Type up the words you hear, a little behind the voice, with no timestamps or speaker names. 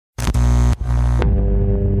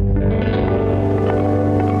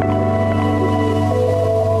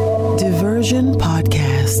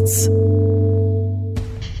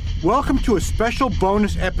Welcome to a special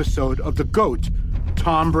bonus episode of The GOAT,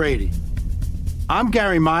 Tom Brady. I'm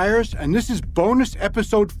Gary Myers, and this is bonus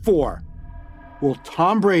episode 4. Will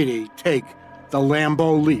Tom Brady take the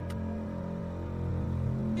Lambeau leap?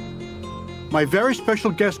 My very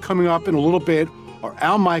special guests coming up in a little bit are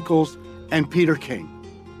Al Michaels and Peter King.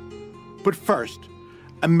 But first,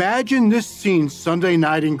 imagine this scene Sunday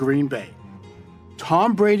night in Green Bay.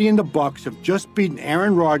 Tom Brady and the Bucs have just beaten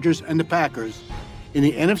Aaron Rodgers and the Packers in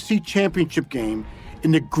the NFC Championship game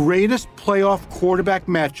in the greatest playoff quarterback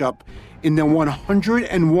matchup in the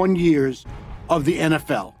 101 years of the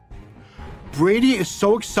NFL. Brady is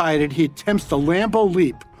so excited he attempts the Lambeau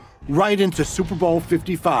leap right into Super Bowl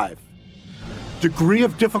 55. Degree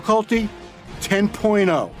of difficulty,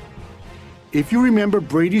 10.0. If you remember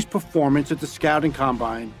Brady's performance at the Scouting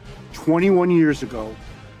Combine 21 years ago,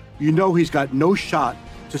 you know he's got no shot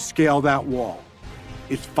to scale that wall.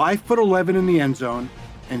 It's 5'11" in the end zone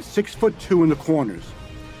and 6'2" in the corners.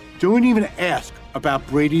 Don't even ask about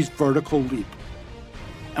Brady's vertical leap.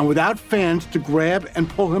 And without fans to grab and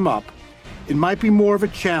pull him up, it might be more of a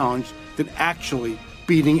challenge than actually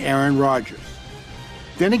beating Aaron Rodgers.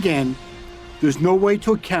 Then again, there's no way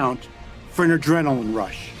to account for an adrenaline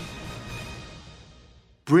rush.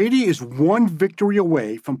 Brady is one victory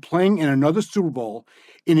away from playing in another Super Bowl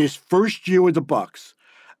in his first year with the Bucs,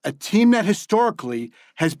 a team that historically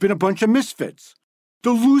has been a bunch of misfits, the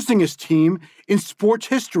losingest team in sports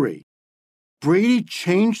history. Brady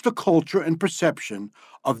changed the culture and perception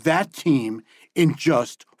of that team in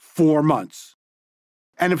just 4 months.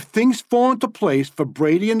 And if things fall into place for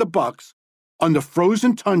Brady and the Bucs on the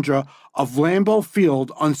frozen tundra of Lambeau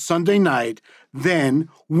Field on Sunday night, then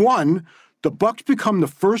 1, the Bucs become the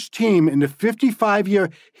first team in the 55-year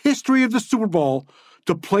history of the Super Bowl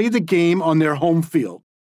to play the game on their home field.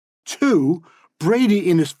 2, Brady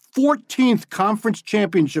in his 14th conference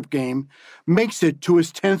championship game makes it to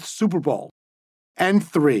his 10th Super Bowl. And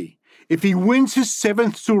 3, if he wins his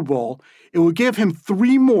 7th Super Bowl, it will give him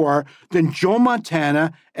 3 more than Joe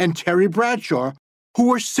Montana and Terry Bradshaw, who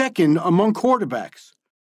were second among quarterbacks.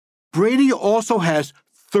 Brady also has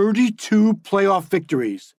 32 playoff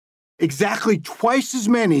victories, exactly twice as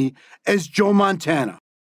many as Joe Montana.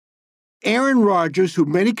 Aaron Rodgers, who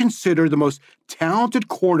many consider the most talented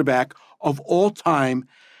quarterback of all time,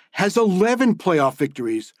 has 11 playoff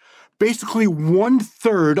victories, basically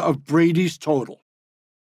 1/3 of Brady's total.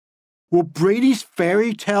 Will Brady's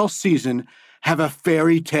fairy tale season have a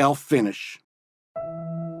fairy tale finish?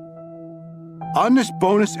 On this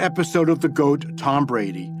bonus episode of The GOAT, Tom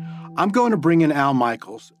Brady, I'm going to bring in Al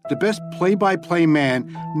Michaels, the best play-by-play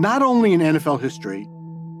man not only in NFL history,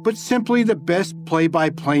 but simply the best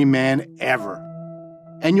play-by-play man ever.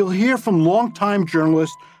 And you'll hear from longtime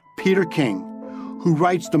journalist Peter King, who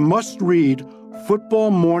writes the must-read Football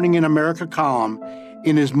Morning in America column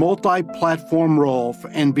in his multi-platform role for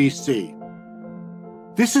NBC.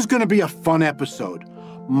 This is going to be a fun episode.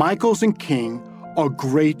 Michaels and King are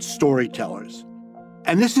great storytellers.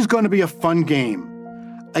 And this is going to be a fun game.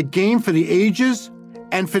 A game for the ages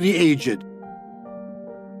and for the aged.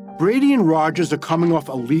 Brady and Rodgers are coming off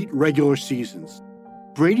elite regular seasons.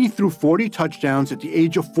 Brady threw 40 touchdowns at the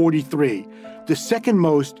age of 43, the second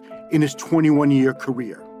most in his 21-year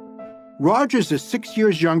career. Rodgers is 6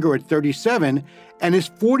 years younger at 37, and his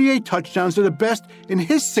 48 touchdowns are the best in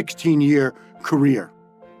his 16-year career.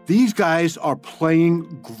 These guys are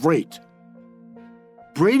playing great.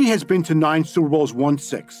 Brady has been to 9 Super Bowls, won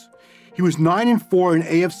 6. He was 9-4 in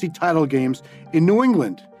AFC title games in New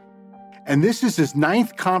England. And this is his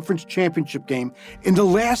 9th conference championship game in the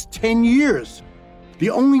last 10 years.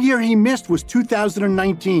 The only year he missed was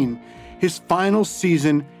 2019, his final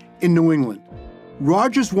season in New England.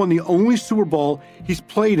 Rodgers won the only Super Bowl he's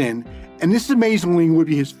played in, and this amazingly would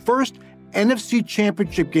be his first NFC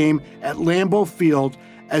championship game at Lambeau Field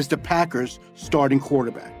as the Packers' starting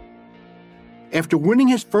quarterback. After winning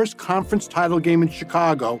his first conference title game in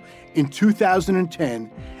Chicago in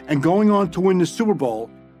 2010 and going on to win the Super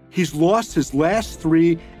Bowl, he's lost his last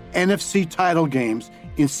 3 NFC title games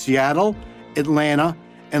in Seattle, Atlanta,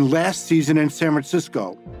 and last season in San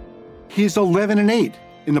Francisco. He's 11-8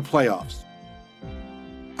 in the playoffs.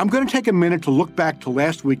 I'm going to take a minute to look back to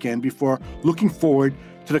last weekend before looking forward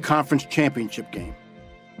to the conference championship game.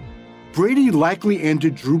 Brady likely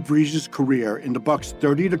ended Drew Brees' career in the Bucs'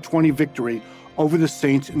 30-20 victory over the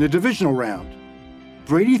Saints in the divisional round.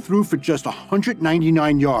 Brady threw for just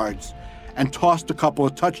 199 yards and tossed a couple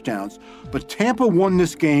of touchdowns, but Tampa won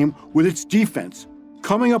this game with its defense,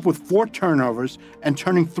 coming up with 4 turnovers and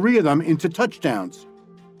turning 3 of them into touchdowns.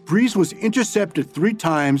 Brees was intercepted 3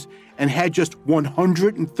 times and had just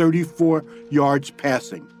 134 yards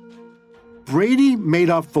passing. Brady made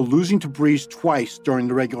up for losing to Breeze twice during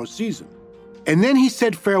the regular season. And then he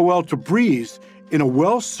said farewell to Breeze in a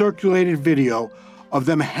well-circulated video of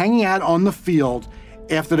them hanging out on the field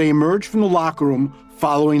after they emerged from the locker room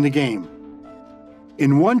following the game.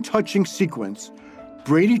 In one touching sequence,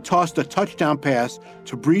 Brady tossed a touchdown pass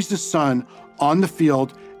to Breeze's son on the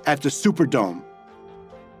field at the Superdome.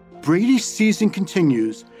 Brady's season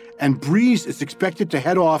continues, and Breeze is expected to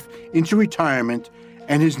head off into retirement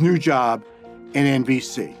and his new job in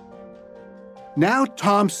NBC. Now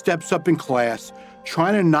Tom steps up in class,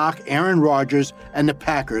 trying to knock Aaron Rodgers and the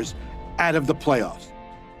Packers out of the playoffs.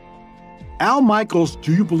 Al Michaels'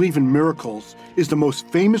 "Do You Believe in Miracles" is the most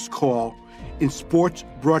famous call in sports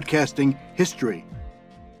broadcasting history.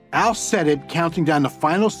 Al said it counting down the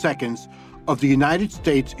final seconds of the United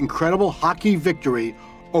States' incredible hockey victory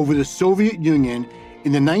over the Soviet Union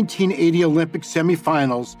in the 1980 Olympic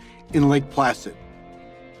semifinals in Lake Placid.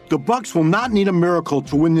 The Bucs will not need a miracle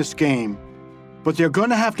to win this game, but they're going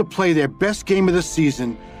to have to play their best game of the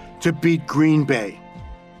season to beat Green Bay.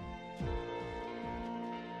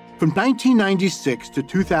 From 1996 to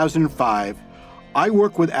 2005, I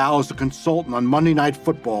worked with Al as a consultant on Monday Night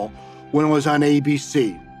Football when it was on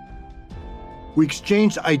ABC. We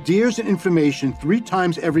exchanged ideas and information 3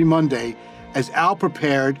 times every Monday as Al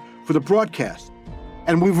prepared for the broadcast,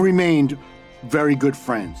 and we've remained very good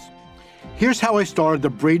friends. Here's how I started the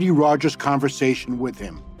Brady-Rodgers conversation with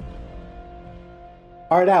him.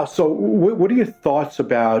 All right, Al, so what are your thoughts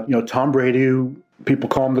about, Tom Brady, who people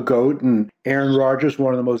call him the GOAT, and Aaron Rodgers,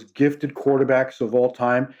 one of the most gifted quarterbacks of all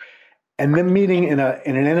time, and them meeting in an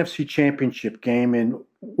NFC championship game in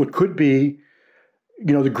what could be,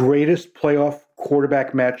 the greatest playoff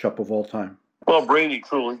quarterback matchup of all time? Well, Brady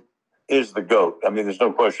truly is the GOAT. I mean, there's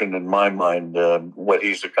no question in my mind what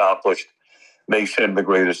he's accomplished makes him the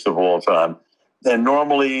greatest of all time. And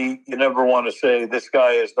normally you never want to say this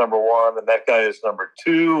guy is number one and that guy is number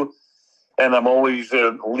two. And I'm always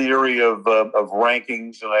leery of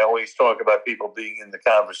rankings, and I always talk about people being in the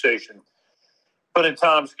conversation. But in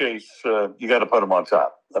Tom's case, you got to put him on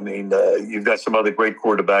top. I mean, you've got some other great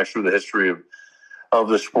quarterbacks through the history of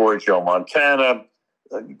the sport. Joe Montana,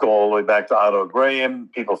 you go all the way back to Otto Graham.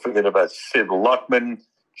 People forget about Sid Luckman,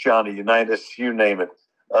 Johnny Unitas, you name it.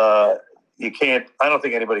 I don't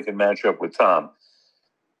think anybody can match up with Tom.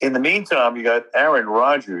 In the meantime, you got Aaron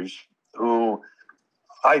Rodgers, who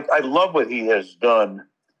I love what he has done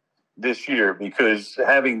this year, because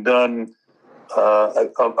having done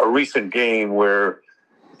a recent game where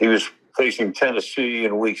he was facing Tennessee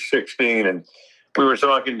in Week 16, and we were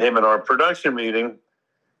talking to him in our production meeting,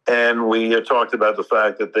 and we talked about the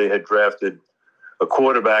fact that they had drafted a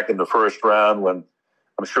quarterback in the first round, when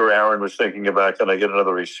I'm sure Aaron was thinking about, can I get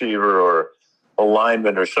another receiver or a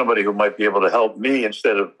lineman or somebody who might be able to help me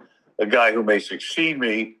instead of a guy who may succeed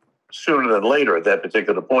me sooner than later. At that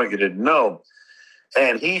particular point, you didn't know.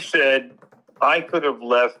 And he said, I could have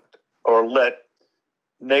left or let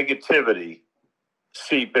negativity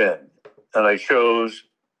seep in, and I chose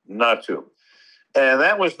not to. And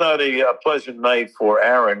that was not a pleasant night for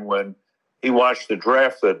Aaron when he watched the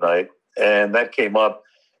draft that night, and that came up.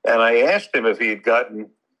 And I asked him if he had gotten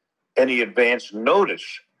any advance notice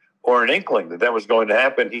or an inkling that was going to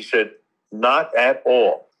happen. He said, not at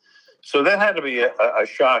all. So that had to be a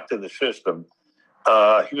shock to the system.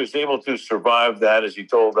 He was able to survive that, as he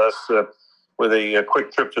told us, with a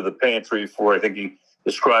quick trip to the pantry for, I think he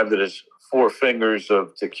described it as 4 fingers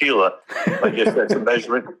of tequila. I guess that's a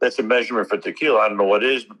measurement. That's a measurement for tequila. I don't know what it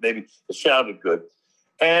is, but maybe it sounded good.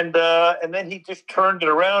 And then he just turned it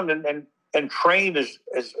around and trained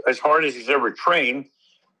as hard as he's ever trained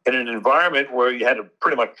in an environment where you had to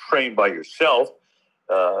pretty much train by yourself.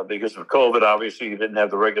 Because of COVID, obviously, you didn't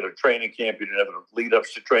have the regular training camp. You didn't have the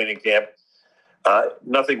lead-ups to training camp.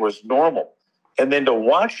 Nothing was normal. And then to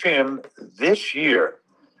watch him this year,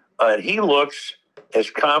 he looks as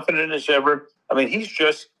confident as ever. I mean,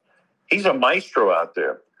 he's a maestro out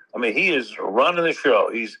there. I mean, he is running the show.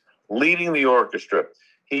 He's leading the orchestra.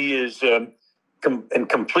 He is in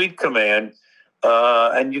complete command.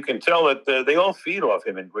 And you can tell that they all feed off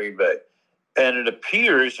him in Green Bay. And it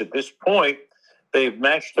appears at this point, they've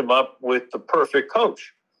matched him up with the perfect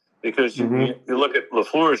coach, because you look at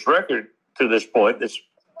LaFleur's record to this point, it's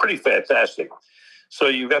pretty fantastic. So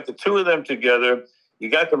you've got the two of them together. You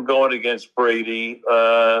got them going against Brady.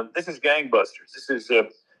 This is gangbusters. This is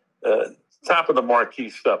top of the marquee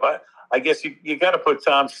stuff. I guess you got to put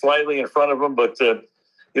Tom slightly in front of him, but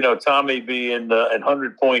Tom may be in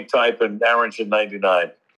 100-point type and Aaron's in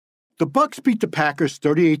 99. The Bucs beat the Packers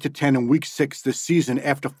 38-10 in Week 6 this season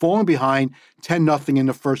after falling behind 10-0 in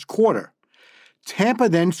the first quarter. Tampa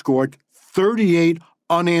then scored 38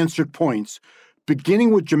 unanswered points,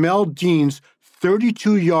 beginning with Jamel Dean's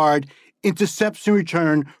 32-yard interception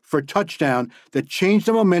return for a touchdown that changed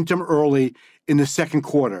the momentum early in the second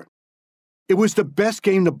quarter. It was the best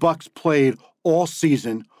game the Bucs played all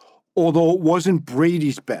season, although it wasn't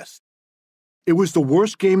Brady's best. It was the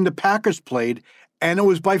worst game the Packers played, and it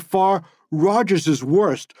was by far Rodgers'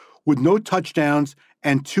 worst, with no touchdowns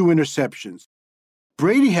and 2 interceptions.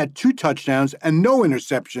 Brady had 2 touchdowns and no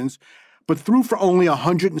interceptions, but threw for only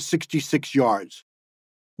 166 yards.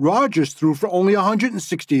 Rodgers threw for only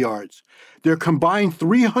 160 yards. Their combined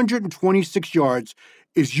 326 yards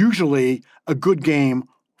is usually a good game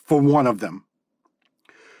for one of them.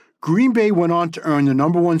 Green Bay went on to earn the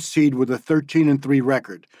number 1 seed with a 13-3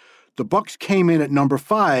 record. The Bucs came in at number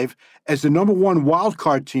 5 as the number 1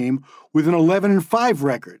 wildcard team with an 11-5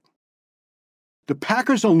 record. The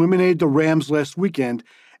Packers eliminated the Rams last weekend,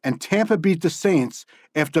 and Tampa beat the Saints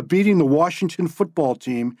after beating the Washington football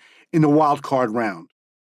team in the wildcard round.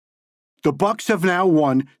 The Bucs have now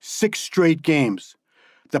won 6 straight games.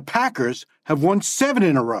 The Packers have won 7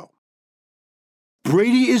 in a row.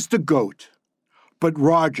 Brady is the GOAT, but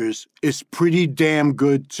Rodgers is pretty damn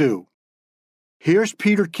good too. Here's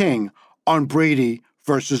Peter King on Brady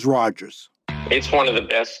versus Rodgers. It's one of the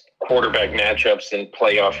best quarterback matchups in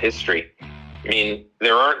playoff history. I mean,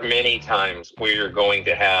 there aren't many times where you're going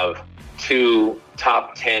to have 2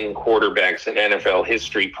 top 10 quarterbacks in NFL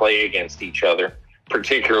history play against each other,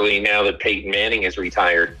 particularly now that Peyton Manning is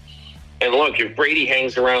retired. And look, if Brady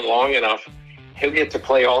hangs around long enough, he'll get to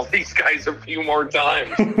play all these guys a few more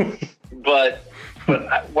times. But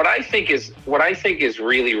what I think is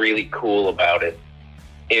really, really cool about it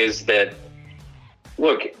is that,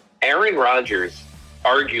 look, Aaron Rodgers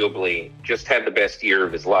arguably just had the best year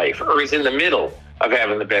of his life, or is in the middle of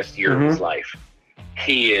having the best year of his life.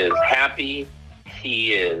 He is happy.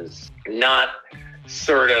 He is not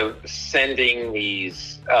sort of sending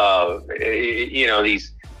these,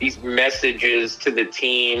 these messages to the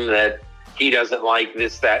team that he doesn't like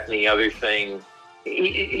this, that, and the other thing.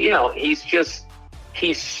 He's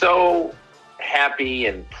so happy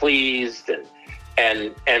and pleased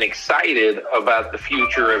and excited about the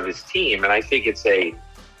future of his team. And I think it's a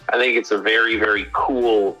very, very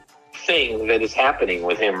cool thing that is happening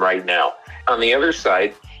with him right now. On the other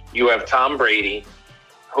side, you have Tom Brady,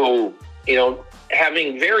 who,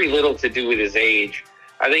 having very little to do with his age,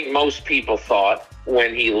 I think most people thought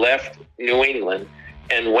when he left New England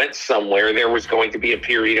and went somewhere, there was going to be a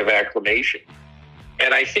period of acclimation.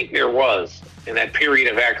 And I think there was. And that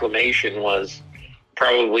period of acclimation was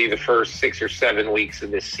probably the first 6 or 7 weeks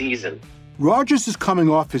of this season. Rodgers is coming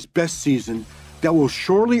off his best season that will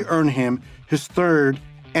surely earn him his 3rd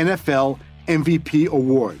NFL MVP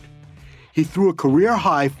award. He threw a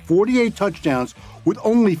career-high 48 touchdowns with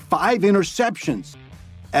only 5 interceptions.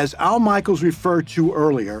 As Al Michaels referred to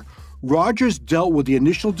earlier, Rodgers dealt with the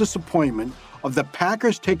initial disappointment of the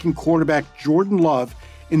Packers taking quarterback Jordan Love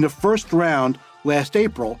in the first round last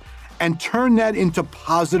April and turned that into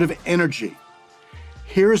positive energy.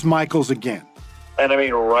 Here's Michaels again. And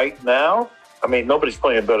right now, nobody's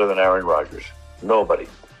playing better than Aaron Rodgers. Nobody.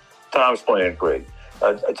 Tom's playing great.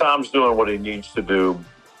 Tom's doing what he needs to do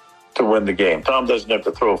to win the game. Tom doesn't have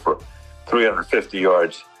to throw for 350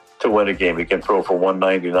 yards to win a game. He can throw for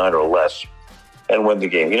 199 or less and win the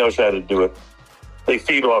game. He knows how to do it. They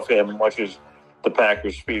feed off him, much as the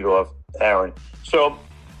Packers feed off Aaron. So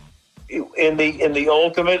in the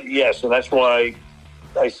ultimate, yes, and that's why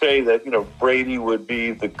I say that, Brady would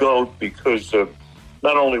be the GOAT because of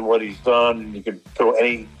not only what he's done, and you can throw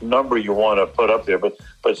any number you want to put up there,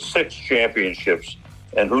 but 6 championships,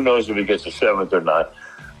 and who knows if he gets a 7th or not.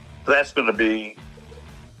 That's going to be,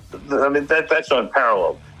 that's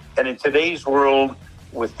unparalleled. And in today's world,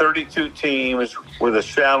 with 32 teams, with a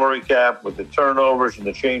salary cap, with the turnovers and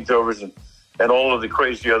the changeovers and all of the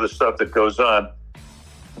crazy other stuff that goes on,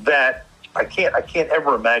 that I can't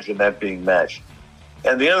ever imagine that being matched.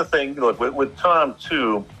 And the other thing, look, with Tom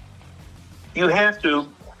too, you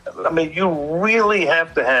really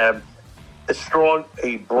have to have as strong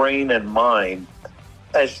a brain and mind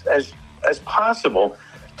as possible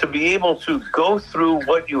to be able to go through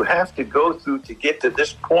what you have to go through to get to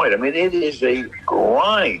this point. It is a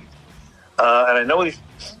grind. And I know he's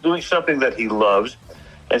doing something that he loves.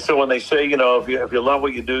 And so when they say, if you love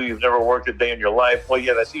what you do, you've never worked a day in your life. Well,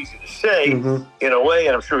 yeah, that's easy to say in a way.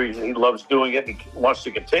 And I'm sure he loves doing it and he wants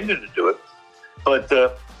to continue to do it. But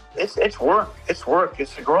it's work. It's work.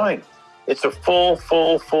 It's a grind. It's a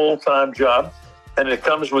full-time job. And it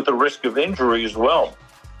comes with the risk of injury as well.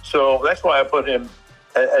 So that's why I put him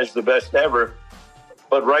as the best ever.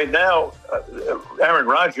 But right now, Aaron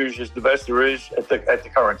Rodgers is the best there is at the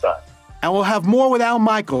current time. And we'll have more with Al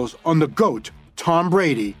Michaels on the GOAT, Tom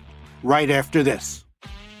Brady, right after this.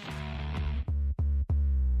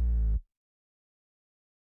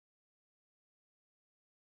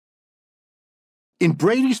 In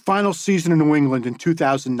Brady's final season in New England in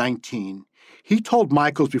 2019, he told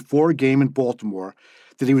Michaels before a game in Baltimore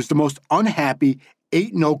that he was the most unhappy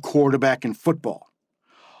 8-0 quarterback in football.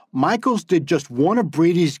 Michaels did just one of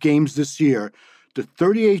Brady's games this year, the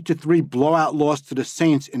 38-3 blowout loss to the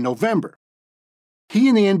Saints in November. He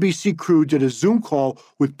and the NBC crew did a Zoom call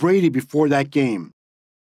with Brady before that game.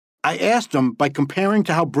 I asked him, by comparing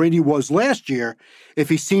to how Brady was last year, if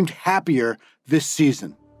he seemed happier this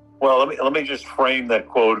season. Well, let me just frame that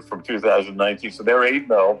quote from 2019. So they're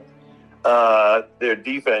 8-0. Their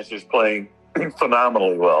defense is playing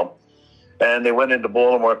phenomenally well. And they went into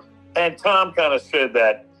Baltimore. And Tom kind of said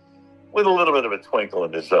that with a little bit of a twinkle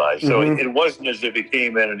in his eye. So it wasn't as if he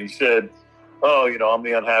came in and he said, oh, I'm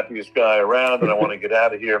the unhappiest guy around and I want to get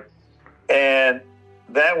out of here. And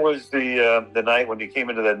that was the night when he came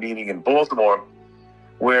into that meeting in Baltimore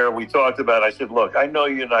where we talked about, I said, look, I know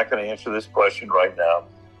you're not going to answer this question right now,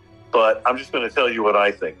 but I'm just going to tell you what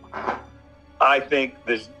I think. I think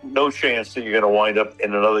there's no chance that you're going to wind up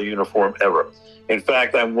in another uniform ever. In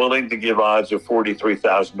fact, I'm willing to give odds of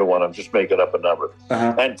 43,000 to 1. I'm just making up a number.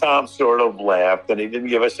 And Tom sort of laughed, and he didn't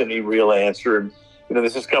give us any real answer. And,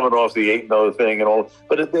 this is coming off the 8-0 thing and all.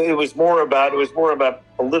 But it was more about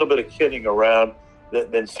a little bit of kidding around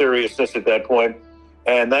than seriousness at that point.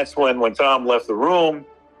 And that's when Tom left the room,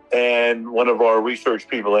 and one of our research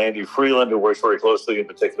people, Andy Freeland, who works very closely in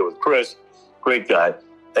particular with Chris, great guy,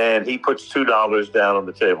 and he puts $2 down on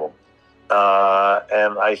the table.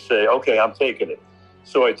 And I say, okay, I'm taking it.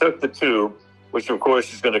 So I took the 2, which of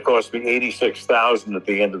course is going to cost me $86,000 at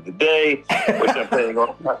the end of the day, which I'm paying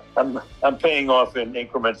off. I'm paying off in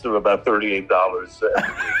increments of about $38.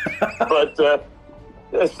 But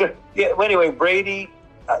anyway, Brady,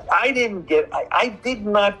 I did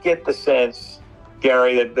not get the sense,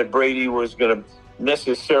 Gary, that Brady was going to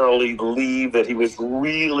necessarily leave, that he was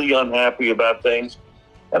really unhappy about things.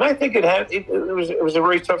 And I think it was a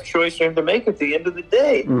very tough choice for him to make at the end of the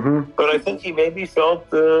day. But I think he maybe felt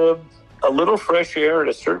a little fresh air at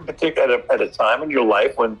a certain at a time in your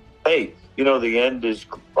life when, hey, the end is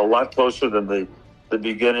a lot closer than the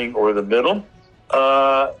beginning or the middle.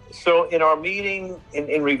 So in our meeting,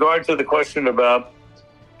 in regard to the question about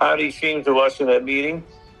how did he seem to us in that meeting,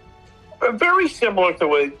 very similar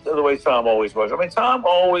to the way Tom always was. I mean, Tom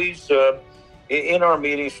always, in our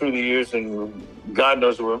meetings through the years, and God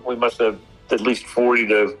knows we must have at least 40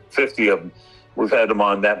 to 50 of them. We've had them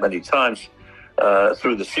on that many times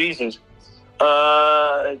through the seasons.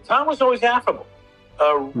 Tom was always affable.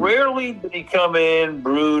 Rarely did he come in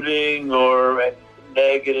brooding or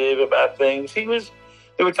negative about things.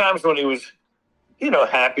 There were times when he was,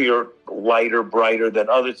 happier, lighter, brighter than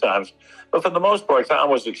other times. But for the most part, Tom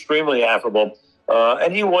was extremely affable.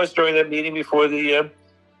 And he was during that meeting before the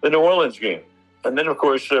New Orleans game. And then, of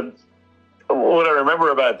course, what I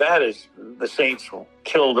remember about that is the Saints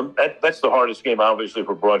killed him. That's the hardest game, obviously,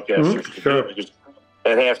 for broadcasters to do, because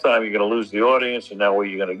at halftime you're going to lose the audience, and now where are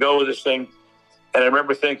you going to go with this thing? And I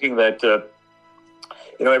remember thinking that,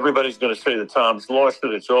 everybody's going to say that Tom's lost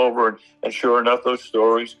it, it's over. And sure enough, those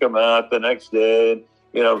stories come out the next day. And,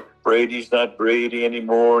 Brady's not Brady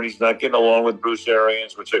anymore, and he's not getting along with Bruce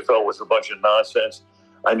Arians, which I felt was a bunch of nonsense.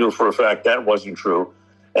 I knew for a fact that wasn't true.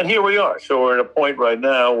 And here we are. So we're at a point right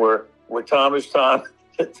now where Tom is Tom.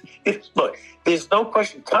 Look, there's no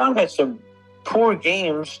question. Tom had some poor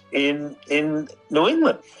games in New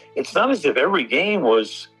England. It's not as if every game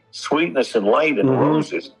was sweetness and light and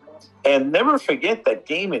roses. And never forget that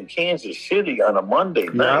game in Kansas City on a Monday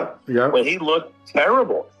night when he looked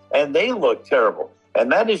terrible. And they looked terrible. And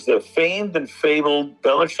that is the famed and fabled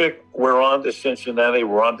Belichick, we're on to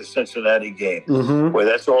Cincinnati game, where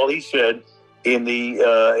that's all he said in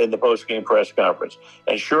the post-game press conference.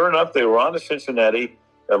 And sure enough, they were on to Cincinnati,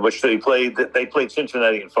 which they played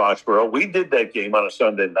Cincinnati in Foxborough. We did that game on a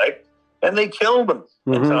Sunday night, and they killed them.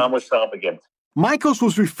 And Tom was Tom again. Michaels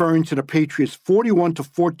was referring to the Patriots'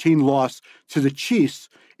 41-14 loss to the Chiefs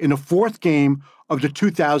in the 4th game of the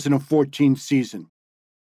 2014 season.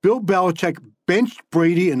 Bill Belichick benched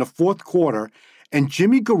Brady in the 4th quarter, and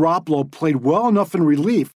Jimmy Garoppolo played well enough in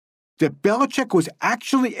relief that Belichick was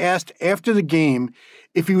actually asked after the game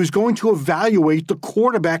if he was going to evaluate the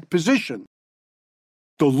quarterback position.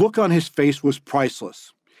 The look on his face was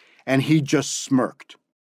priceless, and he just smirked.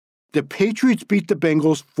 The Patriots beat the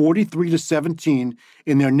Bengals 43-17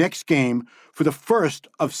 in their next game for the first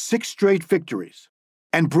of 6 straight victories.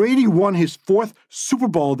 And Brady won his 4th Super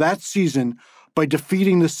Bowl that season by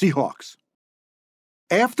defeating the Seahawks.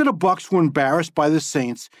 After the Bucs were embarrassed by the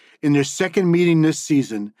Saints in their second meeting this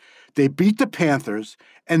season, they beat the Panthers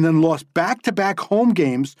and then lost back-to-back home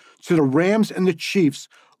games to the Rams and the Chiefs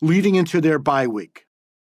leading into their bye week.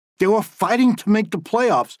 They were fighting to make the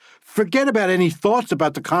playoffs. Forget about any thoughts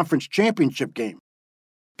about the conference championship game.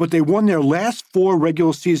 But they won their last 4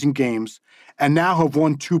 regular season games and now have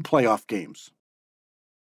won 2 playoff games.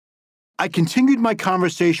 I continued my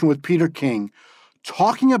conversation with Peter King,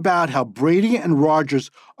 talking about how Brady and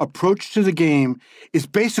Rodgers' approach to the game is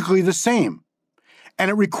basically the same,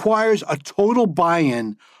 and it requires a total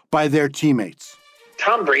buy-in by their teammates.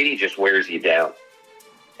 Tom Brady just wears you down.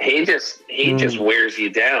 He just wears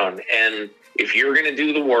you down, and if you're going to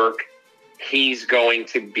do the work, he's going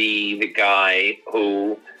to be the guy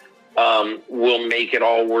who will make it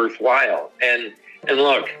all worthwhile. And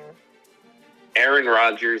look, Aaron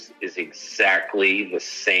Rodgers is exactly the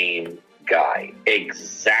same guy.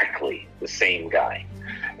 Exactly the same guy.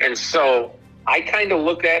 And so I kind of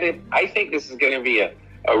look at it, I think this is going to be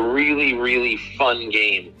a really, really fun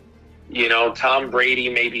game. You know, Tom Brady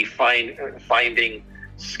maybe finding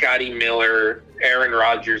Scotty Miller, Aaron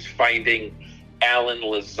Rodgers finding Alan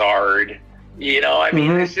Lazard. You know, I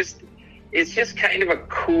mean, it's just kind of a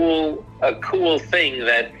cool thing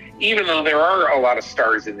that even though there are a lot of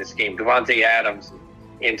stars in this game, Devontae Adams,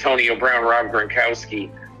 Antonio Brown, Rob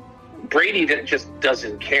Gronkowski, Brady just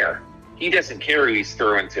doesn't care. He doesn't care who he's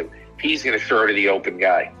throwing to. He's going to throw to the open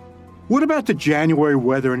guy. What about the January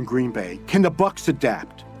weather in Green Bay? Can the Bucs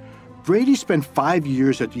adapt? Brady spent 5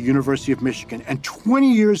 years at the University of Michigan and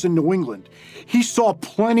 20 years in New England. He saw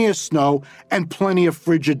plenty of snow and plenty of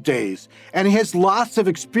frigid days, and he has lots of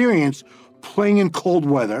experience playing in cold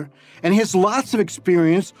weather, and he has lots of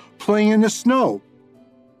experience playing in the snow.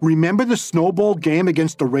 Remember the snowball game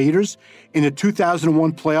against the Raiders in the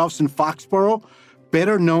 2001 playoffs in Foxborough,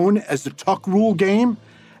 better known as the Tuck Rule game?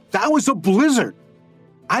 That was a blizzard.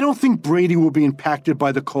 I don't think Brady will be impacted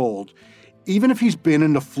by the cold, even if he's been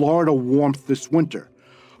in the Florida warmth this winter.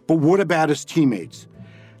 But what about his teammates?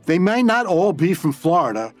 They may not all be from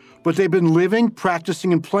Florida, but they've been living,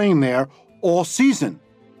 practicing, and playing there all season.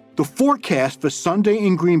 The forecast for Sunday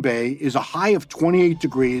in Green Bay is a high of 28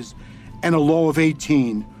 degrees and a low of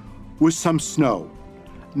 18, with some snow.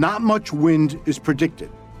 Not much wind is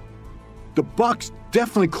predicted. The Bucs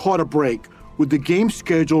definitely caught a break with the game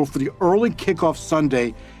scheduled for the early kickoff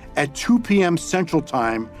Sunday at 2 p.m. Central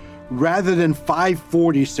Time rather than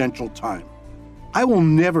 5:40 Central Time. I will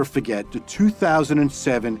never forget the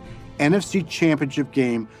 2007 NFC Championship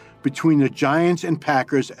game between the Giants and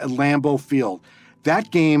Packers at Lambeau Field.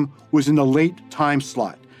 That game was in the late time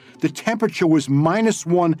slot. The temperature was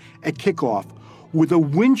 -1 at kickoff with a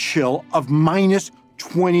wind chill of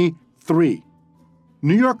 -23.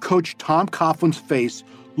 New York coach Tom Coughlin's face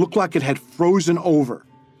looked like it had frozen over.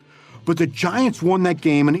 But the Giants won that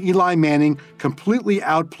game, and Eli Manning completely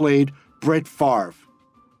outplayed Brett Favre.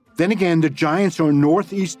 Then again, the Giants are a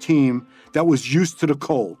Northeast team that was used to the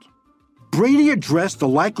cold. Brady addressed the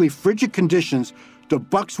likely frigid conditions the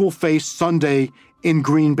Bucs will face Sunday in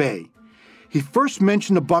Green Bay. He first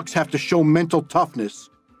mentioned the Bucs have to show mental toughness,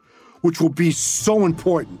 which will be so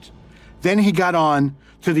important. Then he got on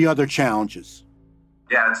to the other challenges.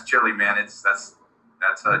 Yeah, it's chilly, man. That's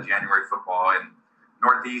January football in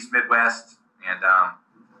Northeast, Midwest, and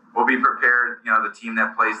we'll be prepared. You know, the team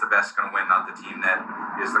that plays the best is going to win, not the team that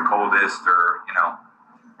is the coldest. Or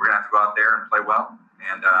we're going to have to go out there and play well,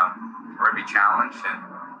 and we're going to be challenged, and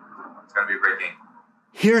it's going to be a great game.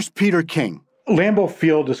 Here's Peter King. Lambeau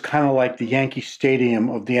Field is kind of like the Yankee Stadium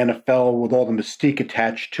of the NFL with all the mystique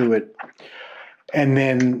attached to it. And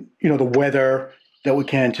then, the weather that we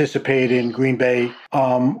can anticipate in Green Bay.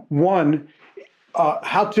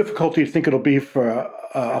 How difficult do you think it'll be for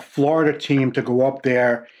a Florida team to go up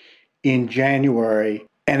there in January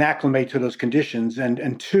and acclimate to those conditions?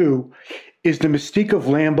 And two, is the mystique of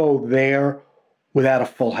Lambeau there without a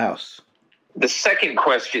full house? The second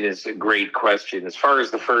question is a great question. As far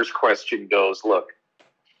as the first question goes, look,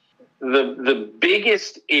 the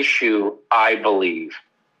biggest issue, I believe,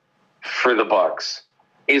 for the Bucs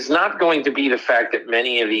is not going to be the fact that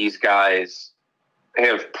many of these guys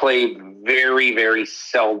have played very, very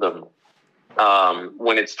seldom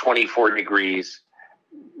when it's 24 degrees.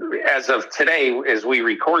 As of today, as we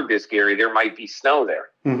record this, Gary, there might be snow there.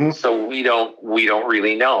 Mm-hmm. So we don't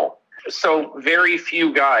really know. So very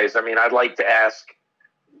few guys. I mean, I'd like to ask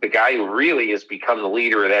the guy who really has become the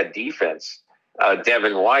leader of that defense,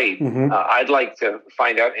 Devin White. Mm-hmm. I'd like to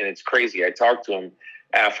find out, and it's crazy. I talked to him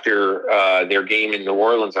after their game in New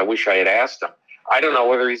Orleans. I wish I had asked him. I don't know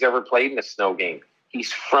whether he's ever played in a snow game.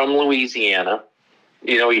 He's from Louisiana.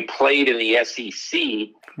 He played in the SEC.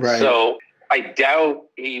 Right. So I doubt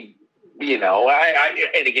he,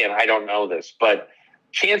 and again, I don't know this, but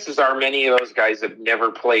chances are many of those guys have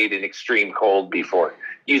never played in extreme cold before.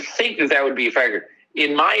 You think that would be a factor.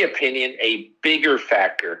 In my opinion, a bigger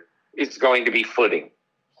factor is going to be footing.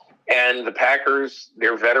 And the Packers,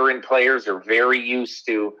 their veteran players, are very used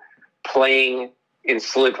to playing in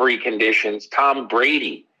slippery conditions. Tom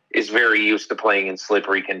Brady is very used to playing in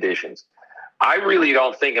slippery conditions. I really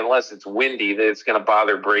don't think, unless it's windy, that it's going to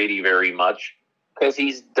bother Brady very much, because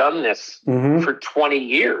he's done this for 20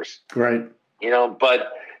 years. Right.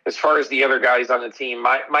 But as far as the other guys on the team,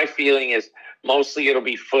 my feeling is mostly it'll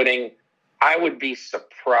be footing. I would be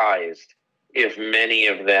surprised if many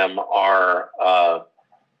of them are,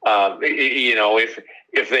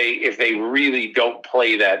 if they really don't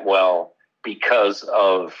play that well because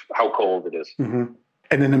of how cold it is. Mm-hmm.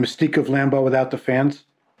 And then the mystique of Lambeau without the fans?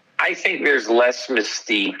 I think there's less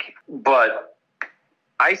mystique, but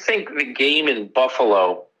I think the game in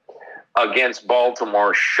Buffalo against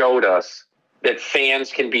Baltimore showed us that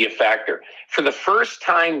fans can be a factor. For the first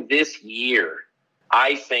time this year,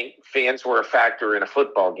 I think fans were a factor in a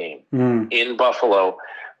football game in Buffalo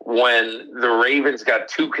when the Ravens got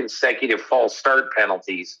 2 consecutive false start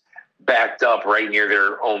penalties backed up right near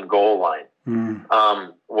their own goal line.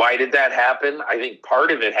 Why did that happen? I think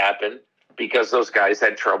part of it happened because those guys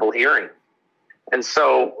had trouble hearing. And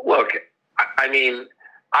so, look, I mean,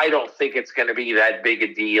 I don't think it's going to be that big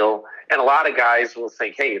a deal. And a lot of guys will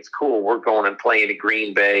think, hey, it's cool. We're going and playing at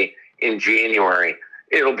Green Bay in January.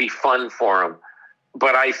 It'll be fun for them.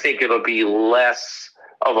 But I think it'll be less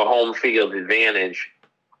of a home field advantage,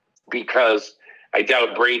 because I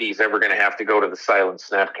doubt Brady's ever going to have to go to the silent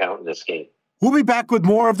snap count in this game. We'll be back with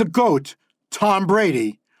more of the GOAT, Tom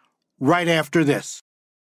Brady, right after this.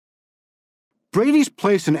 Brady's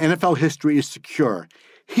place in NFL history is secure.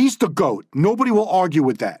 He's the GOAT. Nobody will argue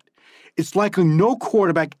with that. It's likely no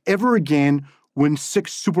quarterback ever again wins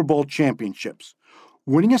 6 Super Bowl championships.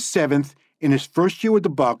 Winning a 7th in his first year with the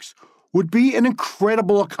Bucs would be an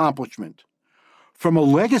incredible accomplishment. From a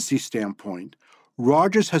legacy standpoint,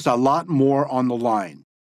 Rodgers has a lot more on the line.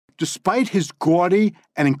 Despite his gaudy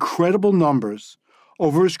and incredible numbers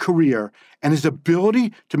over his career and his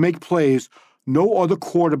ability to make plays no other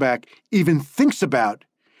quarterback even thinks about,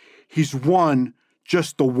 he's won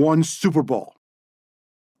just the 1 Super Bowl.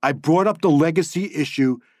 I brought up the legacy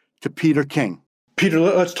issue to Peter King. Peter,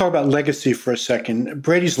 let's talk about legacy for a second.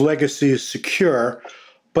 Brady's legacy is secure,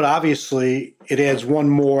 but obviously it adds one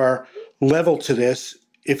more level to this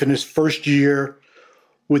if in his first year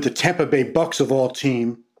with the Tampa Bay Bucs of all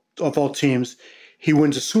teams, he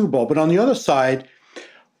wins a Super Bowl. But on the other side,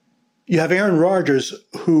 you have Aaron Rodgers,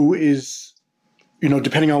 who is,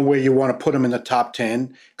 depending on where you want to put him in the top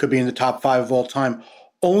 10, could be in the top 5 of all time,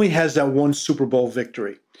 only has that 1 Super Bowl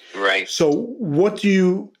victory. Right. So what do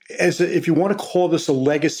you, if you want to call this a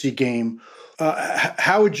legacy game,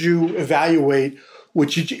 how would you evaluate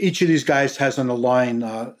what each of these guys has on the line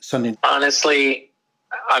Sunday? Honestly,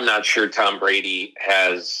 I'm not sure Tom Brady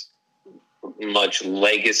has much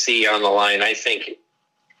legacy on the line. I think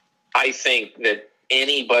that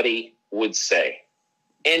anybody would say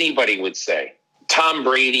Tom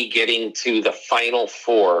Brady getting to the Final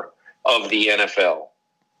Four of the NFL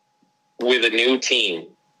with a new team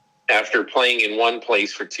after playing in one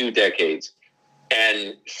place for 2 decades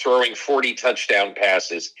and throwing 40 touchdown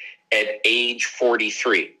passes at age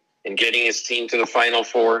 43 and getting his team to the Final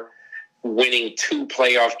Four, winning 2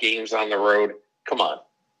 playoff games on the road. Come on.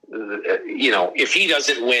 If he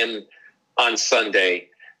doesn't win on Sunday,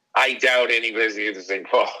 I doubt anybody's going to think,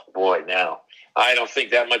 oh, boy, now I don't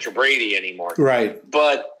think that much of Brady anymore. Right.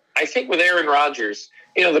 But I think with Aaron Rodgers,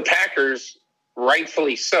 the Packers,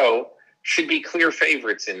 rightfully so, should be clear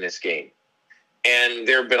favorites in this game. And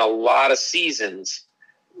there have been a lot of seasons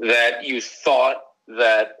that you thought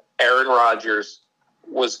that Aaron Rodgers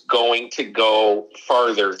was going to go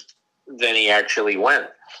farther than he actually went.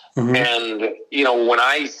 Mm-hmm. And, when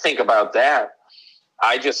I think about that,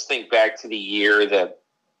 I just think back to the year that,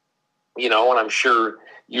 and I'm sure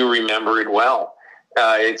you remember it well.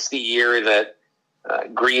 It's the year that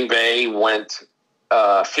Green Bay went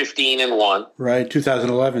 15-1. Right,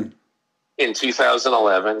 2011. In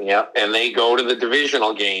 2011, yeah. And they go to the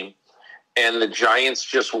divisional game, and the Giants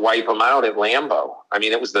just wipe them out at Lambeau. I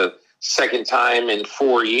mean, it was the second time in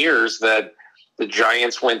 4 years that the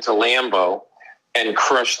Giants went to Lambeau and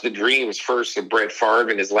crushed the dreams first of Brett Favre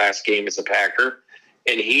in his last game as a Packer.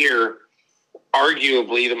 And here,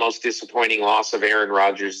 arguably the most disappointing loss of Aaron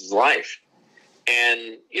Rodgers' life.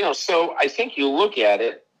 And, so I think you look at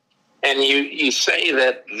it and you say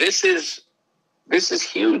that this is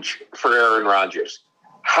huge for Aaron Rodgers.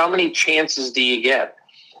 How many chances do you get?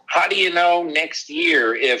 How do you know next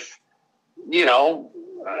year if,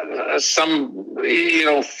 some,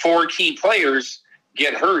 4 key players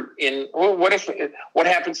get hurt what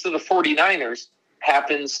happens to the 49ers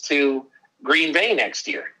happens to Green Bay next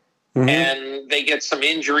year? Mm-hmm. And they get some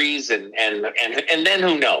injuries and then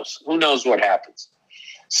who knows? Who knows what happens?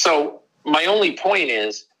 So my only point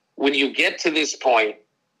is, when you get to this point,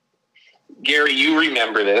 Gary, you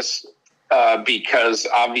remember this because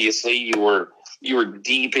obviously you were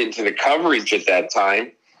deep into the coverage at that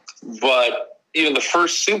time. But the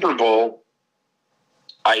first Super Bowl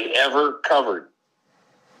I ever covered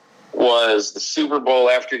was the Super Bowl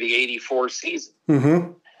after the '84 season.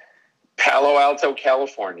 Mm-hmm. Palo Alto,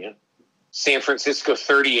 California, San Francisco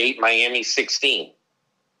 38, Miami 16.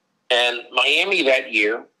 And Miami that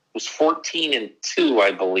year was 14-2,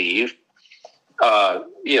 I believe.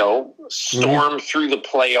 Stormed through the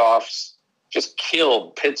playoffs, just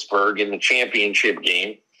killed Pittsburgh in the championship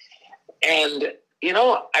game. And,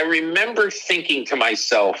 I remember thinking to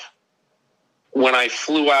myself when I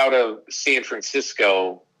flew out of San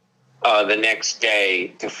Francisco the next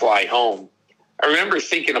day to fly home, I remember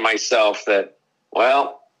thinking to myself that,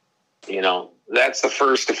 that's the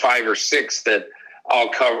first of 5 or 6 that I'll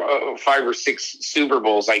cover, 5 or 6 Super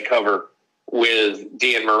Bowls I cover with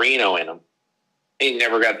Dan Marino in them. He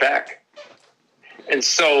never got back. And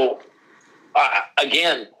so,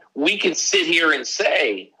 again, we can sit here and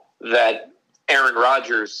say that Aaron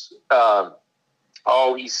Rodgers,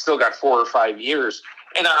 he's still got 4 or 5 years.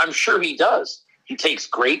 And I'm sure he does. He takes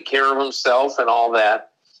great care of himself and all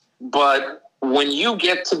that. But when you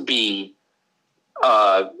get to be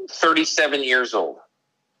 37 years old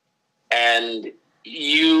and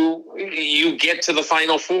you get to the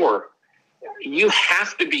Final Four, you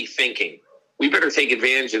have to be thinking, we better take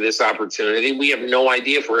advantage of this opportunity. We have no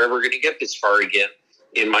idea if we're ever going to get this far again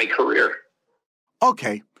in my career.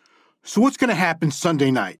 Okay, so what's going to happen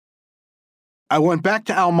Sunday night? I went back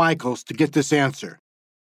to Al Michaels to get this answer.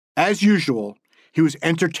 As usual, he was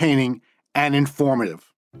entertaining and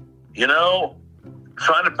informative.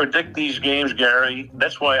 Trying to predict these games, Gary,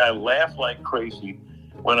 that's why I laugh like crazy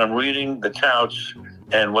when I'm reading the touts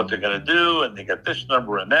and what they're going to do, and they got this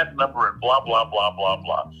number and that number and blah, blah, blah, blah,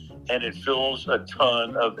 blah. And it fills a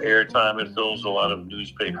ton of airtime. It fills a lot of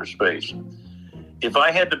newspaper space. If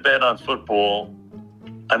I had to bet on football,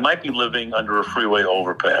 I might be living under a freeway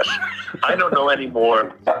overpass. I don't know any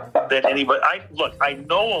more than anybody. I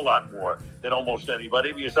know a lot more than almost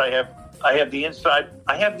anybody because I have the inside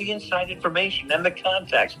information and the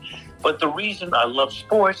contacts. But the reason I love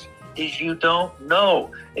sports is you don't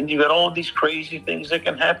know. And you got all these crazy things that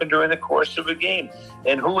can happen during the course of a game.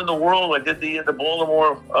 And who in the world, I did the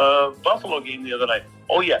Baltimore-Buffalo game the other night.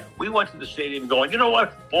 Oh, yeah, we went to the stadium going, you know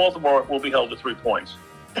what? Baltimore will be held to 3 points.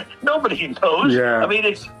 Nobody knows. Yeah. I mean,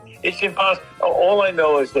 it's impossible. All I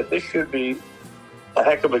know is that this should be a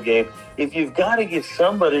heck of a game. If you've got to give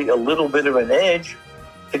somebody a little bit of an edge,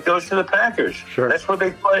 it goes to the Packers. Sure. That's where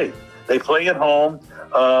they play. They play at home.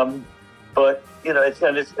 But,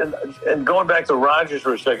 and going back to Rodgers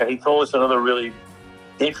for a second, he told us another really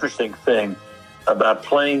interesting thing about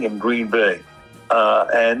playing in Green Bay.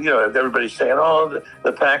 Everybody's saying,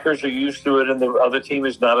 the Packers are used to it and the other team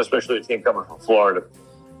is not, especially a team coming from Florida.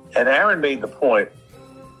 And Aaron made the point,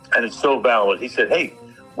 and it's so valid. He said, hey,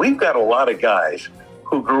 we've got a lot of guys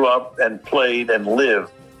who grew up and played and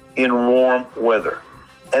live in warm weather.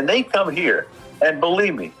 And they come here, and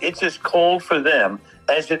believe me, it's as cold for them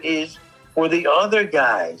as it is for the other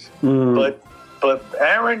guys. Mm. But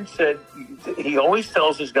Aaron said, he always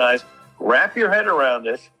tells his guys, wrap your head around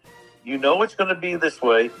this. You know it's going to be this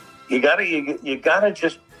way. You gotta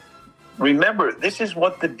just remember, this is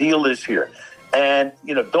what the deal is here. And,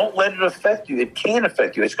 don't let it affect you. It can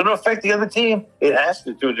affect you. It's going to affect the other team. It has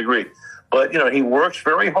to a degree. But, he works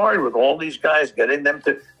very hard with all these guys, getting them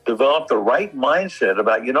to develop the right mindset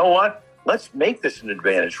about, you know what? Let's make this an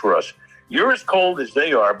advantage for us. You're as cold as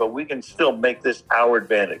they are, but we can still make this our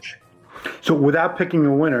advantage. So without picking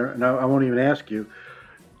a winner, and I won't even ask you,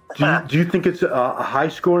 do you think it's a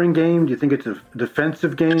high-scoring game? Do you think it's a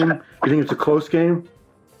defensive game? Do you think it's a close game?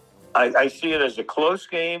 I see it as a close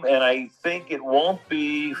game, and I think it won't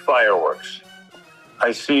be fireworks.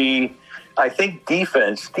 I think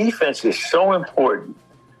defense is so important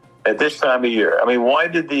at this time of year. I mean, why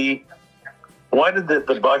did the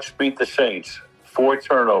Bucs beat the Saints? 4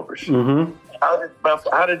 turnovers. Mm-hmm.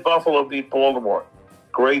 How did Buffalo beat Baltimore?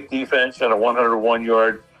 Great defense and a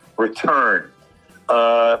 101-yard return.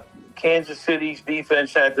 Kansas City's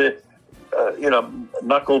defense had to,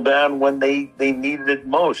 knuckle down when they needed it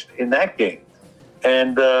most in that game.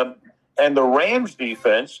 And the Rams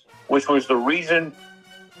defense, which was the reason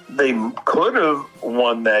they could have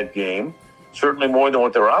won that game, certainly more than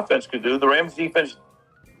what their offense could do, the Rams defense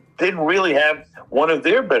didn't really have one of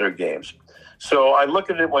their better games. So I look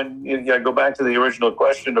at it when I go back to the original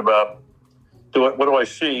question about what do I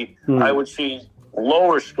see? I would see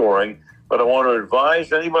lower scoring, but I want to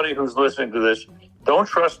advise anybody who's listening to this, don't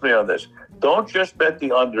trust me on this. Don't just bet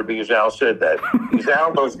the under because Al said that. Because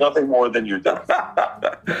Al knows nothing more than you do.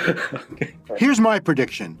 Here's my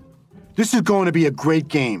prediction. This is going to be a great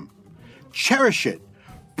game. Cherish it.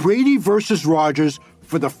 Brady versus Rodgers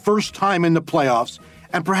for the first time in the playoffs,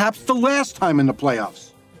 and perhaps the last time in the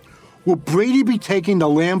playoffs. Will Brady be taking the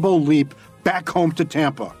Lambeau leap back home to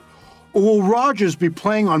Tampa? Or will Rodgers be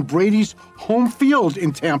playing on Brady's home field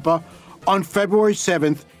in Tampa on February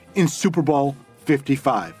 7th in Super Bowl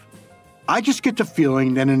 55? I just get the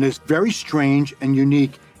feeling that in this very strange and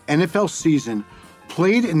unique NFL season,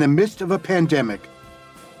 played in the midst of a pandemic,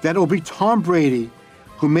 that it will be Tom Brady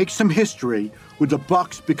who makes some history with the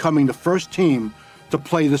Bucs becoming the first team to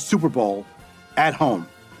play the Super Bowl at home.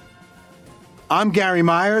 I'm Gary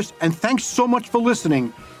Myers, and thanks so much for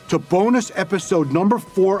listening to bonus episode number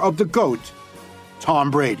 4 of The GOAT,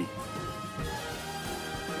 Tom Brady.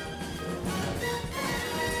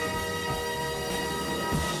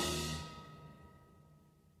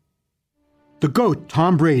 The GOAT,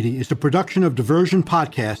 Tom Brady, is a production of Diversion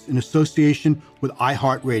Podcast in association with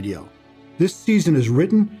iHeartRadio. This season is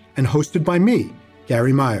written and hosted by me,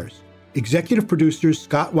 Gary Myers. Executive producers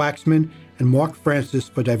Scott Waxman and Mark Francis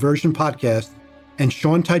for Diversion Podcast, and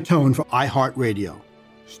Sean Titone for iHeartRadio.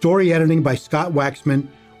 Story editing by Scott Waxman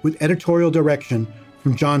with editorial direction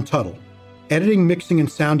from John Tuttle. Editing, mixing,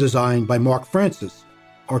 and sound design by Mark Francis.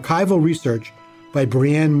 Archival research by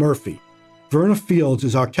Brianne Murphy. Verna Fields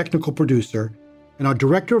is our technical producer, and our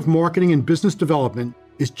Director of Marketing and Business Development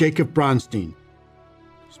is Jacob Bronstein.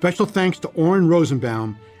 Special thanks to Oren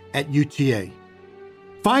Rosenbaum at UTA.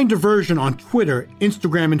 Find Diversion on Twitter,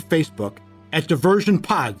 Instagram, and Facebook at Diversion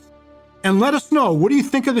Pods. And let us know, what do you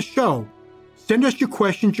think of the show? Send us your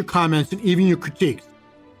questions, your comments, and even your critiques.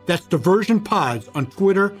 That's Diversion Pods on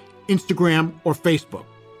Twitter, Instagram, or Facebook.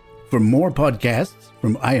 For more podcasts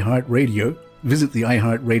from iHeartRadio, visit the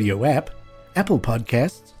iHeartRadio app, Apple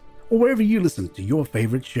Podcasts, or wherever you listen to your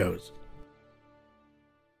favorite shows.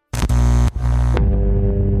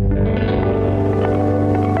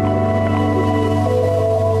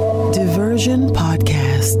 Diversion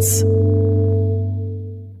Podcasts.